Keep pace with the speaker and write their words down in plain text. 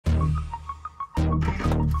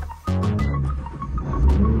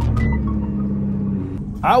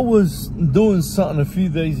I was doing something a few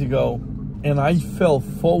days ago and I fell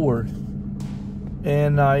forward,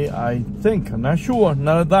 and I think, I'm not sure,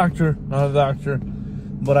 not a doctor,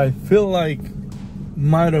 but I feel like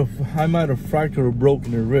I might have fractured or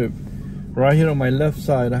broken a rib. Right here on my left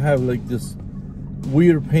side, I have like this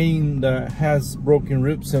weird pain that has broken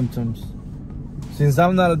rib symptoms. Since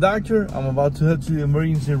I'm not a doctor, I'm about to head to the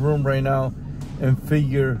emergency room right now and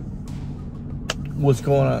figure what's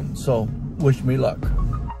going on. So wish me luck.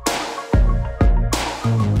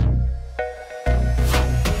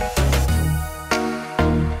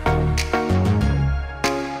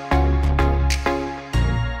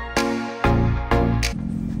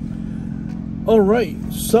 All right,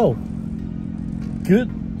 so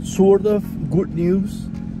sort of good news.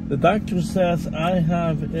 The doctor says I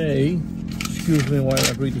have excuse me while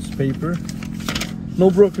I read this paper, no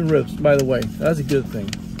broken ribs, by the way. That's a good thing.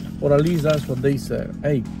 Or at least that's what they said.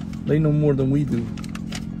 Hey, they know more than we do.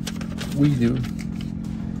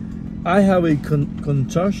 I have a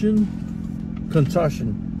contusion.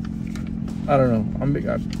 I don't know.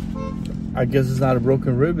 I guess it's not a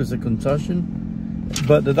broken rib, it's a contusion.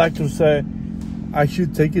 But the doctor said I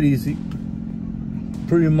should take it easy.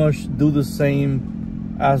 Pretty much do the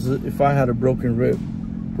same as if I had a broken rib.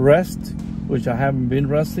 Rest, which I haven't been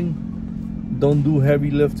resting. Don't do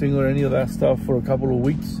heavy lifting or any of that stuff for a couple of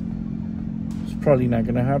weeks. It's probably not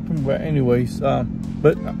gonna happen, but anyways,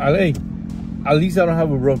 but hey, at least I don't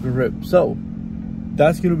have a broken rib. So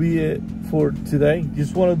that's gonna be it for today.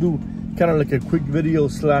 Just want to do kind of like a quick video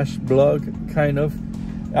 / blog kind of.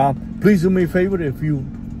 Please do me a favor, if you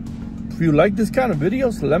like this kind of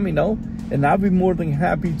videos, let me know, and I'll be more than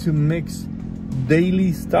happy to mix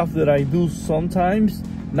daily stuff that I do sometimes,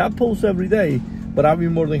 not post every day, but I'll be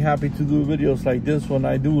more than happy to do videos like this one.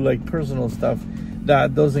 I do like personal stuff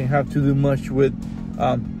that doesn't have to do much with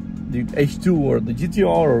the H2 or the GTR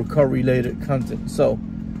or car related content. So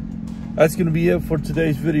that's gonna be it for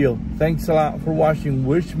today's video. Thanks a lot for watching.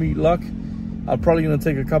 Wish me luck. I'm probably gonna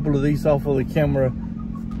take a couple of these off of the camera.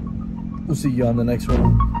 We'll see you on the next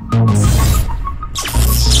one.